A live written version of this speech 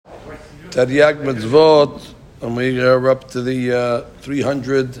Tariag Mitzvot, and we are up to the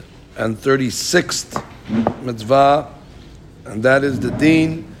 336th mitzvah, and that is the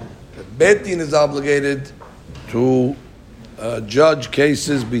deen. Bet din is obligated to judge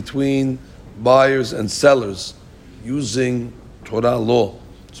cases between buyers and sellers using Torah law.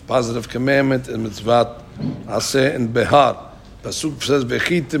 It's a positive commandment in mitzvah Aseh and Behar. Pasuk says,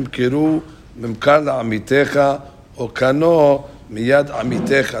 "Vechitim kiru mimkar la'amitecha o kano miyad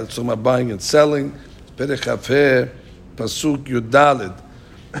amitecha." It's talking about buying and selling. Perek Hafeh, Pasuk Yudalid.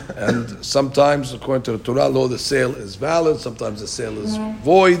 And sometimes, according to the Torah law, the sale is valid. Sometimes the sale is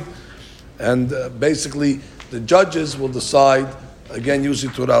void. And basically, the judges will decide, again, using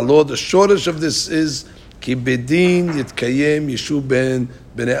Torah law. The shortage of this is Ki bedin yitkayem yishu ben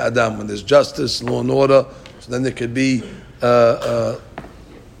bnei adam. When there's justice, law and order, so then there could be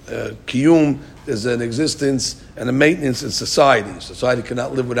kiyum. There's an existence and a maintenance in society. Society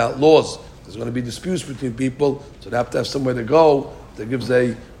cannot live without laws. There's going to be disputes between people, so they have to have somewhere to go that gives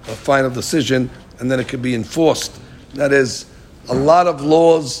a final decision, and then it can be enforced. That is, a lot of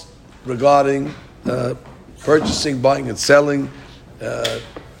laws regarding purchasing, buying, and selling.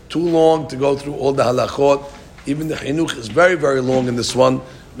 Too long to go through all the halachot. Even the chinuch is very, very long in this one,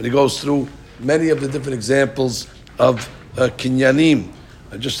 but he goes through many of the different examples of kinyanim.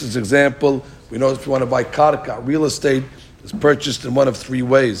 Just as example, we know if you want to buy karka, real estate is purchased in one of three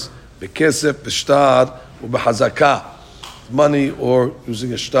ways: bekesef, b'shtar, or b'hazakah. Money, or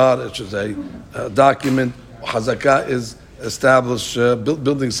using a shtar, which is a document. Hazakah is established,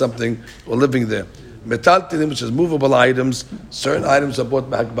 building something or living there. Metaltinim, which is movable items. Certain items are bought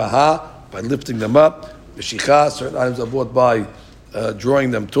by hakbaha, by lifting them up. Meshicha, certain items are bought by drawing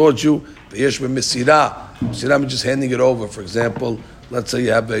them towards you. V'yesh b'mesirah. Mesirah means just handing it over. For example, let's say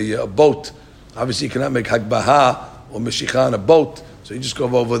you have a boat. Obviously, you cannot make hakbaha or meshicha on a boat, so you just go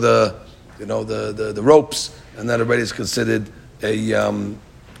over the ropes, and that already is considered a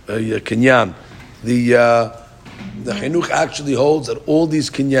kinyan. The chinuch actually holds that all these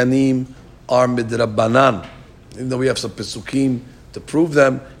kinyanim are midrabanan. Even though we have some pesukim to prove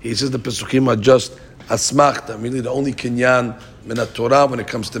them, he says the pesukim are just asmachta. Really, the only kinyan min Torah when it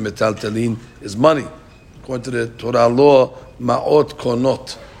comes to metaltalin is money. According to the Torah law, ma'ot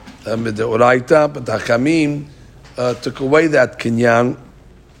konot mideoraita, but the Hakamim took away that kinyan,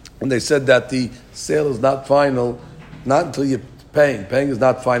 and they said that the sale is not final, not until you're paying. Paying is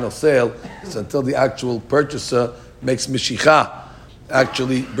not final sale. It's until the actual purchaser makes mishicha,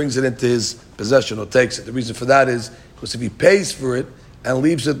 actually brings it into his possession or takes it. The reason for that is because if he pays for it and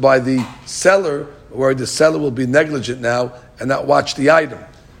leaves it by the seller, where the seller will be negligent now and not watch the item,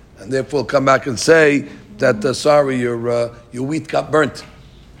 and therefore come back and say that sorry, your wheat got burnt,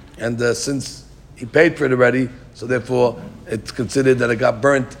 and since he paid for it already, so therefore it's considered that it got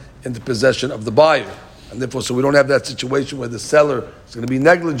burnt in the possession of the buyer, and therefore so we don't have that situation where the seller is going to be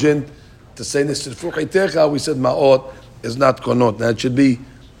negligent to say this to the we said ma'ot is not konot. Now it should be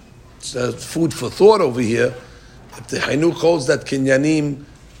food for thought over here. If the chinuch holds that kinyanim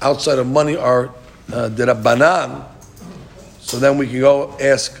outside of money are derabanan, so then we can go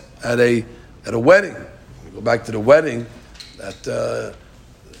ask at a wedding. We go back to the wedding that the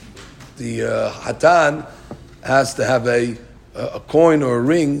hatan has to have a coin or a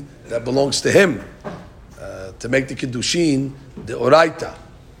ring that belongs to him to make the kiddushin the oraita.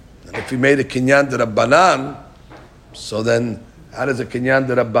 And if he made a kinyan derabanan, so then, how does a kinyan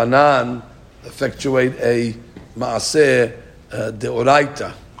de rabbanan effectuate a maaseh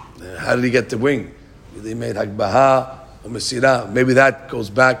deoraita? How did he get the ring? Either he made hakbaha or mesirah. Maybe that goes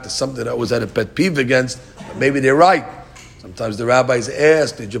back to something that was at a pet peeve against, but maybe they're right. Sometimes the rabbis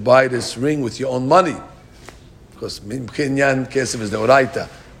ask, did you buy this ring with your own money? Because kinyan kesef is deoraita,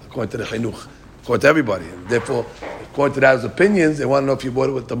 according to the chinuch, according to everybody. And therefore, according to those opinions, they want to know if you bought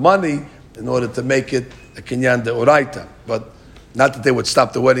it with the money in order to make it a kinyan de oraita, but not that they would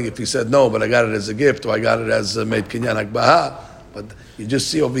stop the wedding if he said no, but I got it as a gift, or I got it as made kinyan hakbaha. But you just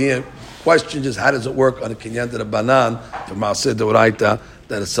see over here, question just how does it work on a kinyan de rabbanan for maaseh de oraita?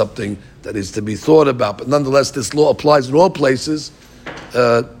 That is something that is to be thought about. But nonetheless, this law applies in all places,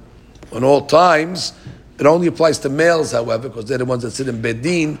 in all times. It only applies to males, however, because they're the ones that sit in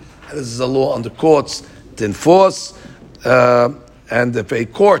bedin, and this is a law on the courts to enforce. And if a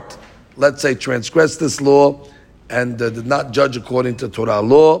court, let's say, transgressed this law and did not judge according to Torah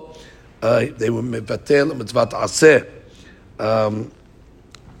law, they will mevatel mitzvat aseh,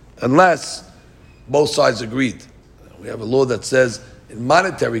 unless both sides agreed. We have a law that says in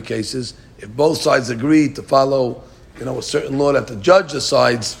monetary cases, if both sides agree to follow, a certain law that the judge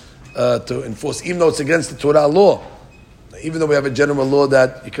decides to enforce, even though it's against the Torah law, even though we have a general law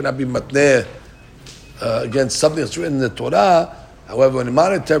that you cannot be matneh against something that's written in the Torah, however, in a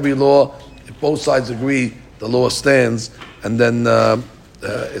monetary law, if both sides agree, the law stands, and then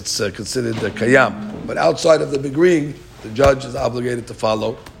it's considered a kayam. But outside of them agreeing, the judge is obligated to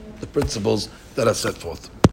follow the principles that are set forth.